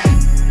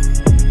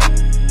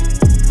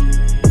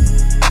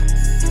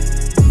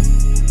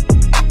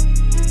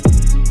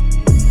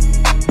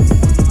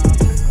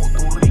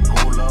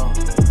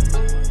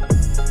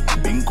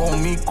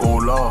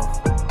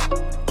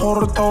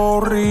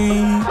 Puerto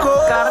Rico.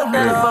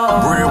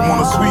 Yeah. Bread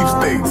want a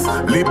sweepstakes,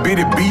 lit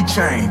bitty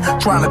B-chain.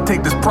 Trying to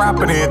take this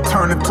property and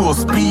turn it to a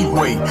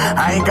speedway.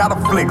 I ain't got a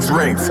flex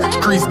Rex.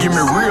 Streets give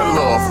me real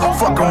love.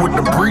 Fucking with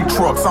the breed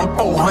trucks, I'm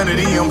 400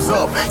 M's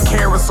up.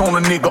 Carrots on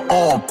a nigga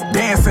arm,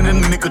 dancing in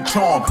a nigga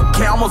charm.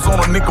 Camels on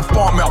a nigga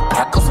farm,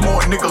 alpacas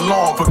more a nigga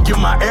long. Forgive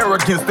my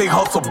arrogance, they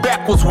hustle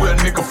backwards where a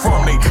nigga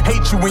from. They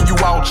hate you when you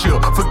out here,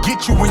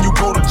 forget you when you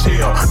go to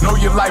jail. Know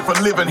your life a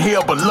living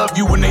hell, but love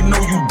you when they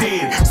know you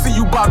dead. See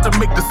you about to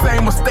make the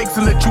same mistakes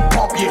and let you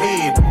pump your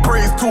head.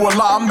 Praise to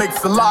Allah,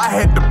 makes a lie, I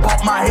had to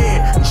bump my head.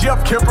 head.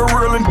 Jeff kept it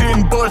real and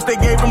didn't budge, they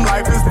gave him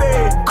life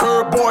instead.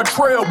 Curb boy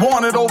Trail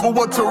wanted over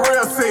what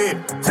Terrell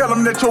said. Tell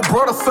him that your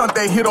brother son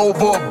they hit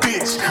over a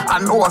bitch. I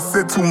know I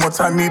said too much,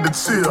 I need to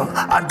chill.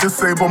 I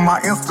disabled my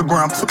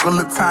Instagram, took a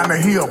little time to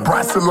heal.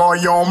 Bryce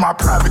lawyer on my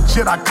private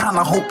jet, I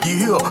kinda hope you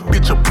heal.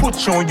 Bitch, I'll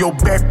put you on your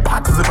back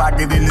pockets if I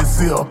get in this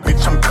hill.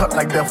 Bitch, I'm cut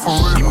like that for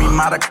real. She me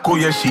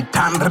maracuya, she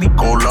tan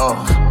rico love.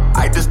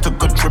 I just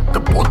took a trip to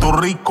Puerto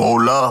Rico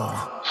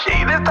love. She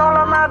just told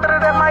her madre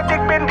that my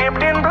dick been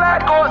dipped in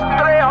blood. Goes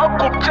straight up,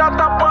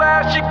 cuchata por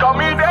la she call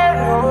me dead.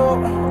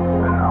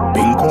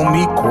 Ven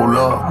conmigo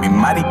love, mi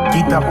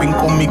mariquita, ven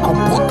conmigo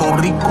Puerto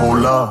Rico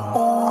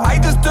love. I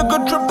just took a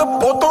trip to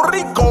Puerto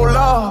Rico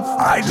love.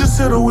 I just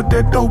hit her with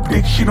that dope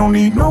dick, she don't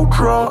need no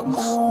drugs.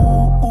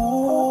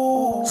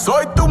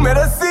 Soy tu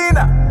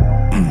medicina,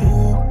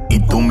 y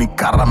tú mi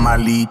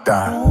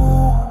caramelita.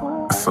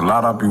 It's a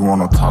lot I be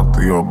wanna talk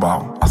to you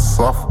about. I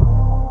suffer.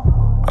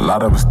 A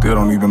lot of it still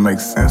don't even make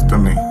sense to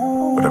me.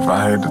 But if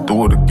I had to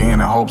do it again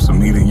in hopes of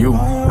meeting you,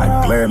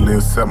 I'd gladly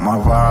accept my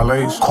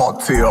violation.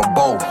 Cartel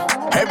both.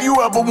 Have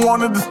you ever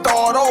wanted to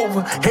start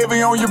over?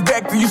 Heavy on your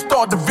back till you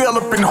start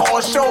developing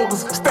hard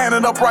shoulders.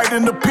 Standing upright,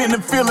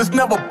 independent feelings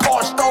never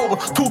parched over.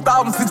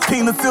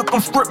 2016, the system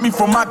stripped me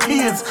from my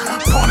kids.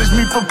 Punished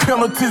me for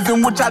penalties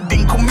in which I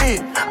didn't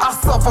commit. I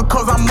suffer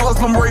cause I'm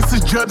Muslim,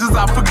 racist judges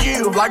I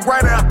forgive. Like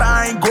right after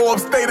I ain't go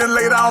upstate and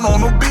lay down on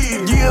the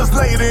bed. Years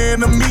later in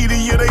the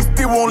media, they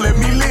still won't let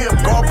me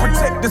live. God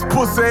protect this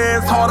pussy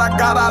ass heart I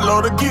got, I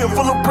love to give.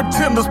 Full of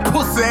pretenders,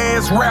 pussy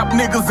ass rap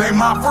niggas ain't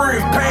my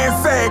friends.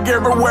 Pants sag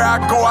everywhere I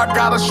go, I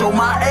gotta show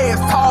my ass.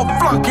 Tall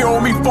flunky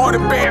on me 40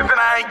 bands and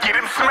I ain't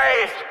getting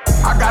smashed.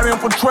 I got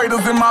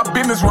infiltrators in my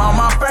business round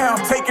my fam.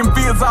 Taking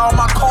vids out of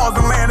my cars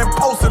and landing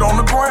posted on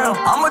the ground.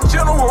 I'm a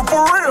general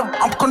for real,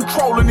 I'm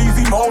controlling these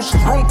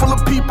emotions. Room full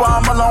of people,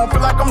 I'm alone,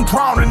 feel like I'm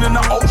drowning in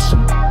the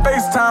ocean.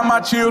 FaceTime my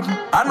children,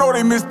 I know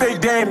they miss their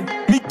daddy.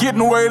 Me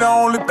getting away the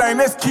only thing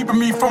that's keeping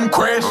me from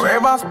crashing.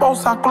 Eva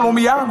Esposa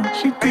Colombiana,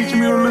 she teaching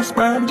me a little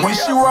Spanish. When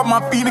she rub my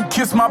feet and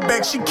kiss my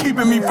back, she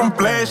keeping me from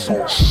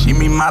flashing. She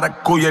me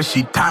maracuya,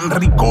 she tan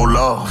rico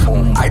love.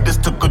 I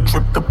just took a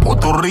trip to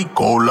Puerto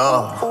Rico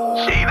love.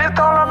 She just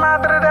told her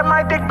madre that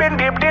my dick been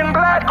dipped in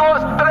blood.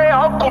 Goes straight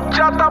up,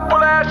 cuchata por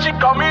la she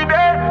call me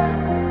dead.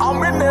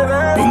 I'm in there.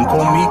 Ven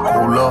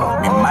conmigo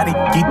love, mi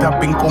mariquita,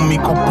 ven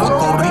conmigo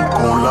Puerto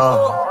Rico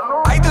love.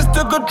 I just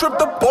took a trip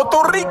to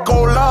Puerto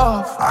Rico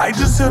love. I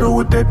just hit her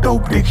with that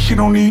dope dick, she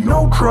don't need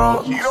no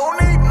drugs. She don't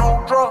need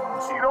no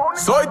drugs.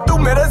 Soy tu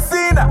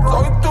medicina,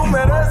 soy tu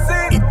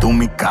medicina. Y tú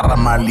mi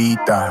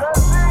caramelita.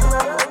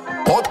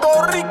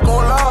 Puerto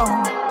Rico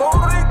love,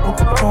 Puerto Rico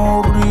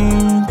love,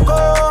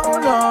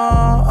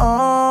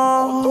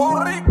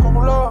 Puerto Rico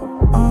love,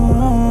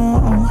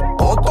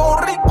 Puerto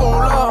Rico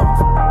love.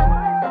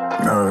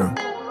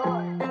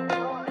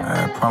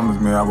 I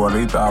promised me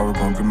abuelita I was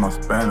gonna get my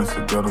Spanish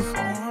together, so.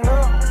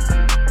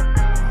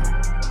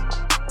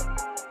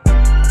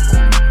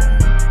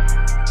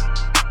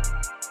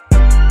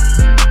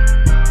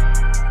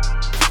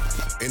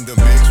 In the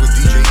mix with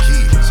DJ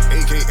Keys,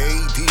 aka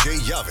DJ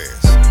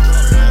Yaves.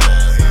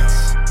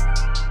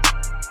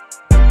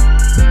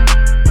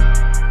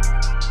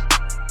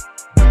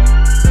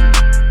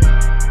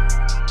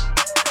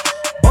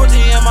 OG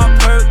in my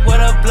perk with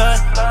a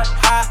blunt,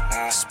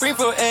 high.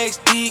 Springfield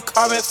XD,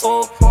 carbon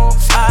 4,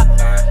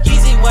 5.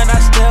 Easy when I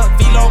step,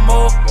 Velo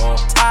more,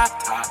 tie.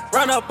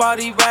 Run up all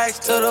these racks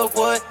to the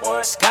wood,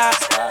 sky.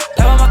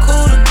 That was my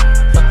cooler,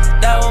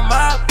 that was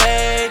my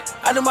bag.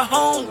 I do my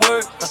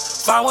homework,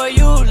 find where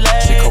you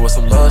lay. She come with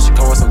some love, she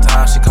come with some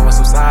time, she come with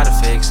some side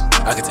effects.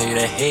 I can tell you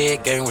that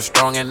head game was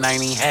strong and I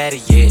ain't even had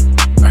it yet.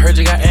 I heard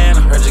you got Anna,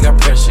 I heard you got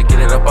pressure, get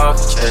it up off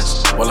the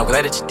chest. Well, I'm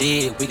glad that you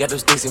did, we got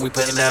those sticks and we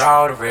putting that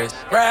all the rest.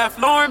 Ralph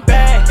Lauren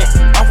bag,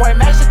 off-white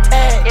master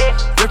tag,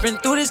 ripping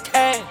through this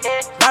cash,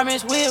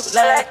 diamonds whip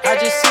lag. I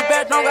just sit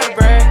back, don't gotta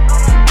brag.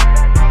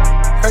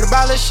 Heard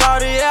about Lil'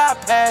 Shawty, yeah, I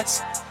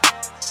pass.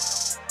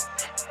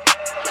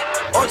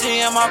 OG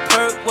in my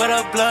perk with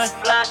a blunt,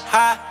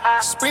 high.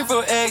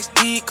 Springfield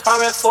XD,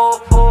 carbon 4,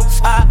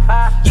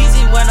 5.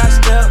 Easy when I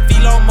step,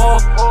 Velo more,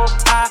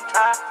 tie.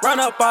 Run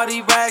up all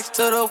these racks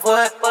to the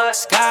wood,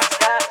 sky.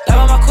 That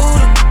was my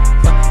cooler,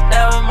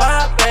 that was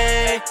my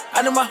bag.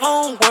 I do my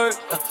homework,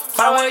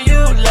 find where you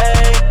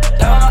lay.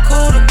 That was my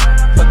cooler,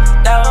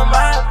 that was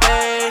my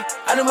bag.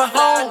 I do my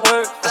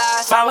homework,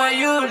 find where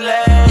you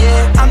lay.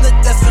 Yeah, I'm the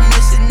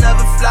definition of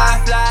a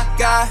fly guy.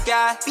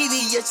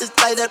 BBS just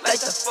light up like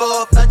the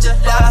 4th of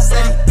July.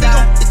 Say, we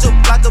gon' hit your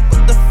block up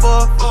with the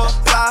 4,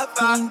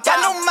 5. Got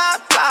no my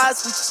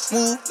flies, we just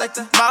move like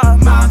the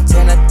mob.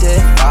 10 I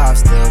did 5,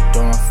 still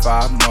doing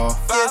 5 more.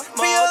 Yeah,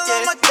 real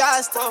on my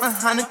guys, stuck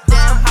 100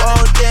 damn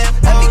roll,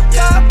 yeah. Every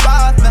car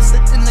bar,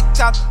 message in the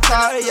cop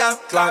car, yeah.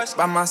 Glocks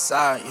by my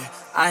side, yeah.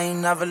 I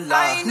ain't never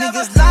lied.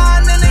 Niggas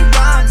lying and they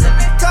rhymes.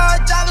 Every car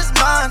driver's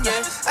mine,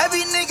 yeah.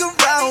 Every nigga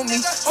around me,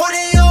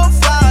 holding on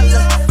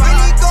fire.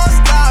 Really gon'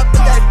 stop,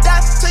 put that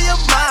dash to your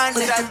mind.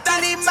 Put that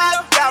daddy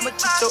my God, but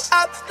you show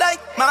up like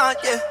mine,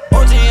 yeah.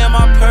 OG in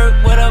my perk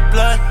with a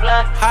blunt,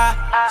 high.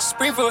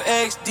 Springfield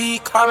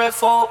XD, Carmen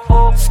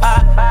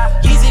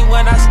 405. Easy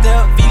when I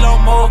step, Velo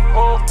more.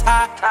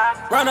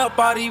 Run up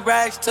all these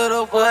racks to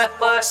the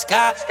wood,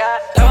 sky.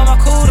 That was my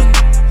cooler,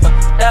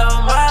 that was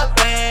my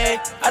bag.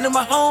 I do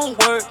my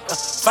homework,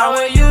 find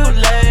where you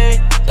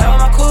lay. That was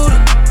my cooler,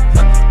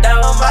 that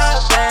was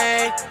my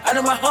bag. I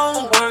do my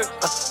homework,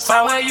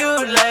 find where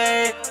you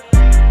lay.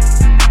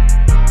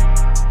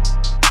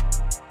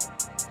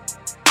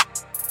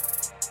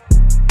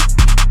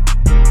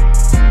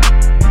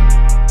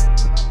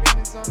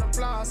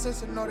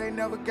 Sister know they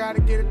never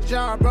gotta get a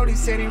job. Brody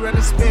said he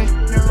rather spend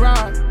than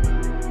rob.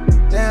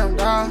 Damn,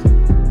 dawg.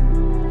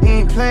 He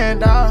ain't playing,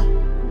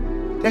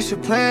 dawg. That's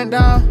your plan,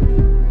 dawg.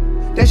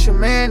 That's your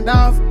man,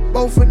 dawg.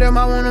 Both of them,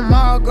 I want them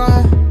all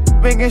gone.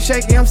 Big and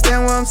shaky, I'm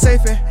staying where I'm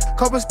safe at.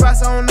 Couple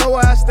spots, I don't know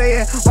where I stay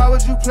at. Why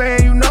would you play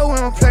it? You know we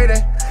don't play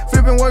that.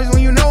 Flipping words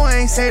when you know I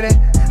ain't say that.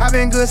 I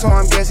been good, so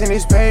I'm guessing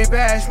it's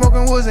payback.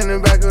 Smoking woods in the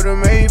back of the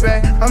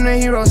Maybach. I'm the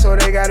hero, so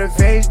they gotta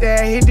face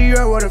that. Hit the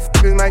earth, what the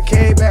f is my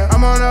K-back?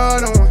 I'm on the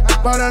other one,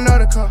 bought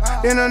another car,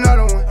 then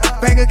another one.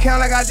 Bank account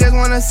like I just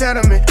want a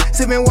settlement.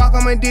 Sippin' walk,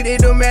 I'm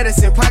addicted to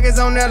medicine. Pockets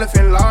on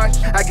elephant large.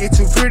 I get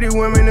two pretty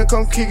women to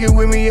come kick it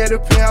with me at the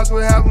penthouse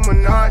with half a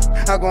menage.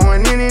 I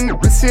going in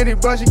the city,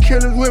 bunch of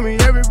killers with me.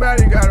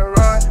 Everybody got a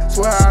ride.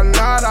 Swear I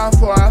nod off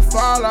before I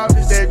fall off.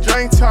 It's that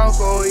drink talk,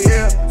 oh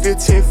yeah.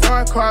 15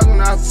 front cars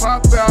when I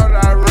pop out,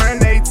 I run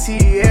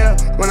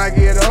ATL. When I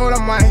get old,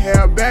 I might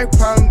have back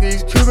problems.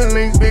 These Cuban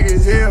links big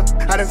as hell.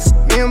 I done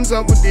M's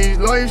up with these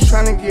lawyers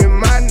trying to get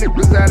my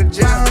niggas out of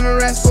jail. 100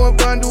 rats for a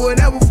bun, do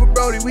whatever for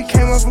Brody. We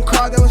came up from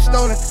cars that was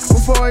stolen.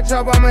 Before I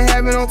drop, I'ma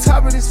have it on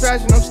top of this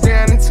fashion. I'm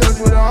staying in touch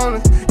with the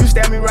owners. You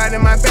stabbed me right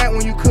in my back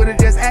when you could've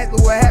just asked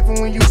what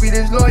happened when you be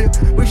this loyal.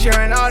 We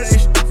sharing all of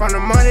this shit, from the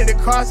money, the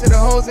cost, to the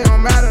hoes, it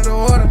don't matter the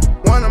order.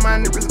 One of my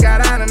niggas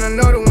got out and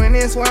another went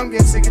in, so I'm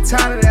getting sick and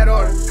tired of that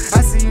order.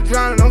 I see you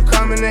drowning, I'm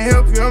coming to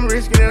help you. I'm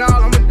risking it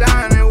all, I'ma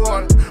die in that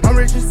water. I'm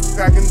rich as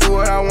I can do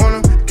what I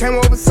wanna. Came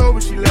over sober,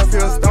 she left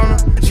here a stoner.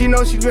 She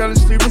know she fell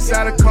asleep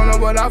inside a corner,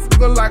 but I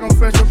feel like I'm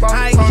fresh up off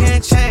the corner. I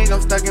can't change,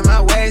 I'm stuck in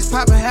my ways.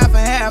 Poppin' half and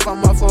half,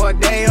 I'm up for a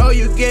day. Oh,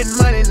 you getting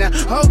money now.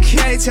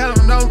 Okay, tell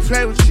them don't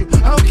play with you.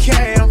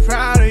 Okay, I'm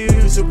proud of you.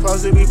 You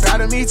supposed to be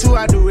proud of me too.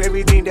 I do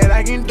everything that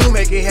I can do,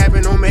 make it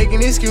happen, don't make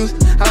an excuse.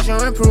 I'll show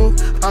and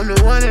prove, I'm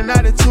the one and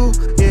not the two.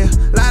 Yeah,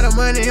 lot of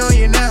money on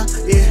you now.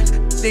 Yeah,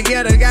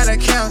 together got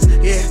accounts.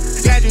 Yeah,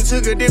 glad you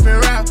took a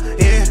different route.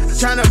 Yeah,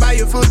 tryna buy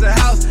your folks a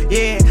house.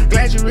 Yeah,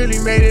 glad you really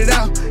made it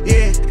out.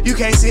 Yeah, you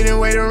can't sit and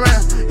wait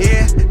around.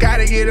 Yeah,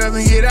 gotta get up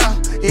and get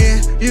out.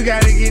 Yeah, you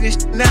gotta get this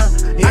shit now.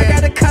 Yeah. I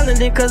got a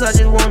calendar cause I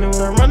just wanted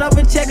one. Run up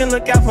and check and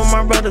look out for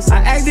my brothers. I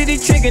acted a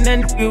trick and that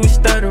nigga was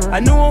stuttering. I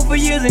knew him for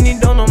years and he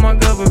don't know my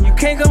government. You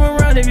can't come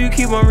around if you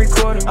keep on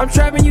recording. I'm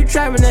trapping, you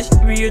trapping, that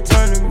shit be a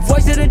tournament.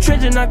 Voice of the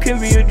trench and I can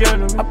be a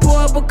journalist. I pull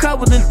up a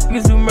couple of the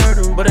niggas who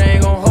murder him, but I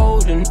ain't gon'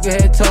 hold you.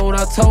 Nigga had told,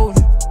 I told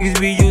you. Niggas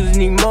be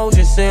using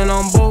emotions, saying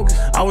I'm bogus.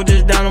 I was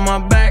just down on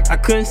my back, I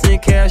couldn't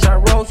send cash, I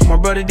wrote you. My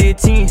brother did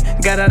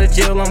 10, got out of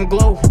jail, I'm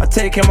glow. I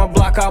take care of my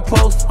block, I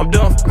post. I'm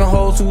done fucking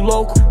hoes who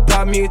local.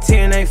 Pop me a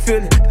 10, ain't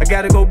feel it. I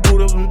gotta go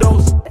boot up them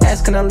doses.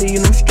 Ask, can I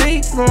leave them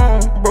streets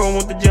alone? Bro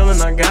went to jail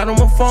and I got on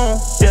my phone.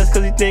 Just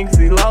cause he thinks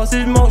he lost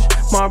his motion.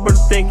 My brother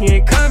think he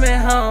ain't coming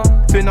home.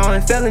 Been all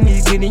in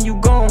felonies, getting you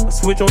gone. I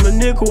switch on the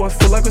nickel, I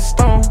feel like a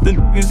stone. The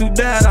niggas who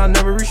died, I'll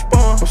never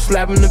respond. I'm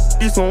slapping the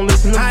bitch, won't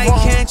listen to I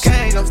can't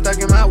change, I'm stuck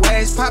in my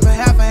ways. Poppin'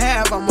 half and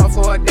half, I'm up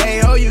for a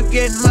day. Oh, you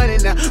getting money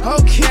now.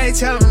 Okay,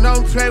 tell them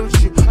don't play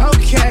with you.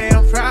 Okay,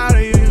 I'm proud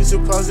of you. You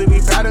supposed to be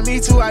proud of me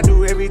too. I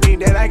do everything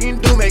that I can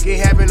do, make it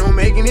happen, don't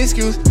make an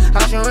excuse.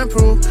 I'll show and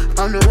prove,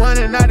 I'm the one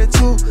and not the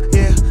two.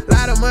 Yeah,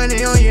 lot of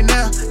money on you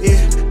now.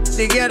 Yeah,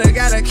 together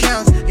got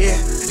accounts. Yeah,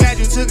 glad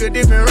you took a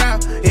different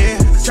route. Yeah,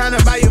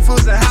 tryna buy your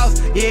folks a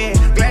house. Yeah,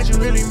 glad you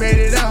really made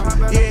it out.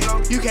 Yeah,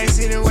 you can't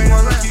sit and wait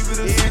around.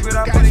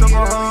 I put some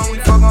on home, we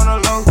fuck on the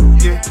low.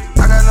 Yeah,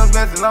 I got no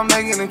method, I'm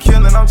making a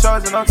killing. I'm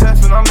charging, I'm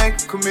testing, I'm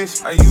making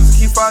commission. I used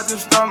to keep out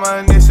just start my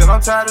ignition.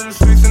 I'm tired of the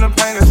streets and the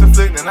pain that's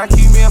inflicting. I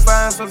keep me a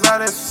fire, so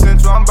that's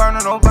essential. I'm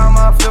burning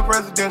Obama, I feel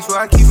presidential.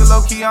 I keep it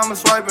low key, I'm a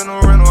swiping a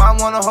rental. I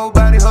want a whole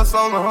body, her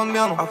soul and her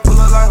mental. I pull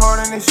up like hard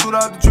and then shoot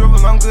out the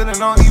dribble. I'm good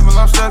and I'm evil,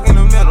 I'm stuck in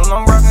the middle.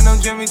 I'm rocking them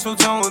Jimmy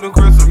two-tone with a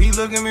crystal. He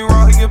look at me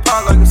raw, he get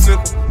popped like a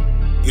sickle.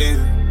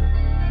 Yeah,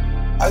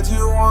 I just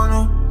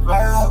wanna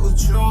vibe with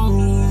you.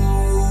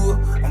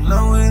 I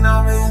know when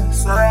I'm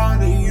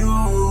inside of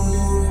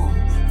you,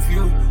 if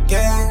you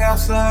gang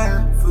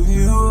outside for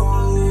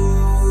you.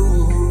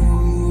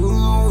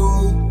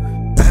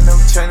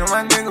 Changing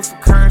my nigga for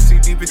currency.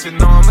 These bitches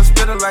know I'm a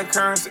spitter like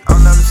currency.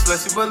 I'm not a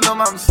slushy, but lil'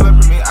 mama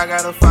slipping me. I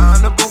got a fire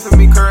in the booth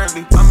with me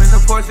currently. I'm in the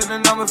Porsche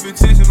and I'm a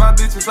fictitious. My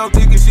bitch is so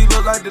thick and she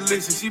look like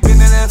delicious. She bend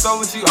that ass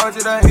over, she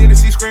arched it, I hit it.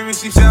 She screaming,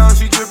 she shouting,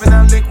 she dripping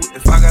out liquid.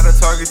 If I got a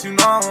target, you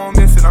know I won't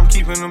miss it. I'm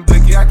keeping them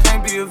blicky, I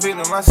can't be a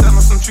victim. I sell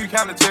on some tree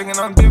counter checking,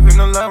 I'm dipping.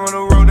 The love on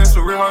the road, that's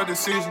a real hard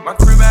decision. My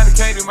crib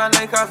allocated, my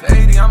lake cost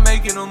 80. I'm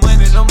making no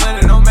money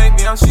don't make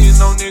me. I'm shitting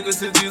no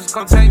niggas till Jesus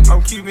come take me.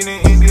 I'm keeping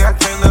it indie, I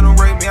can't let them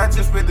rape me. I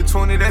just spent the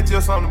 20, that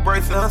just on the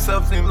bracelet. Her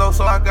self seem low,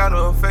 so I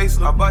gotta face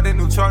it. I bought that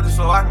new Charger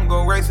so I can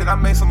go race it. I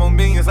made some more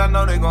millions, I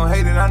know they gon'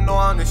 hate it. I know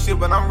I'm the shit,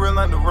 but I'm real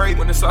underrated.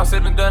 When it's all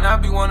said and done, I'll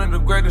be one of the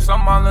greatest.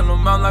 I'm all in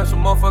them out like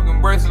some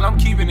motherfucking bracelets. I'm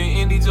keeping it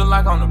indie just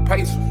like on the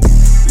Pacers.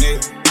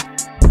 Nigga,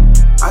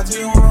 I just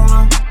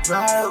wanna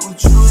ride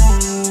with you,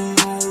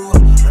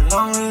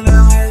 along with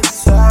them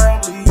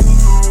inside of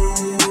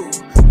you.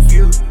 If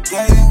you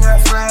getting that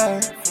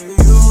flag for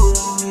you.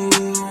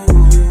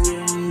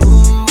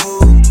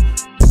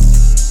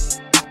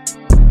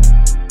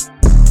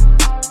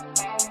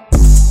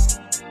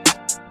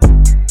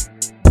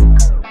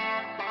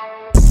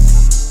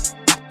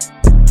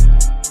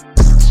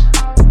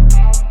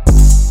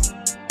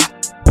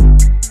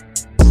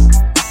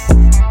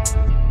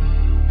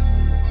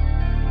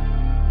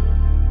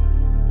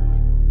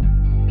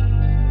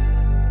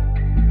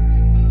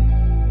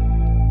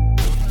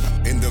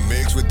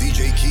 With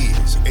DJ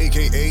Keys,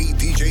 aka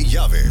DJ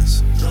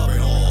Yavis. Drop it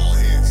on.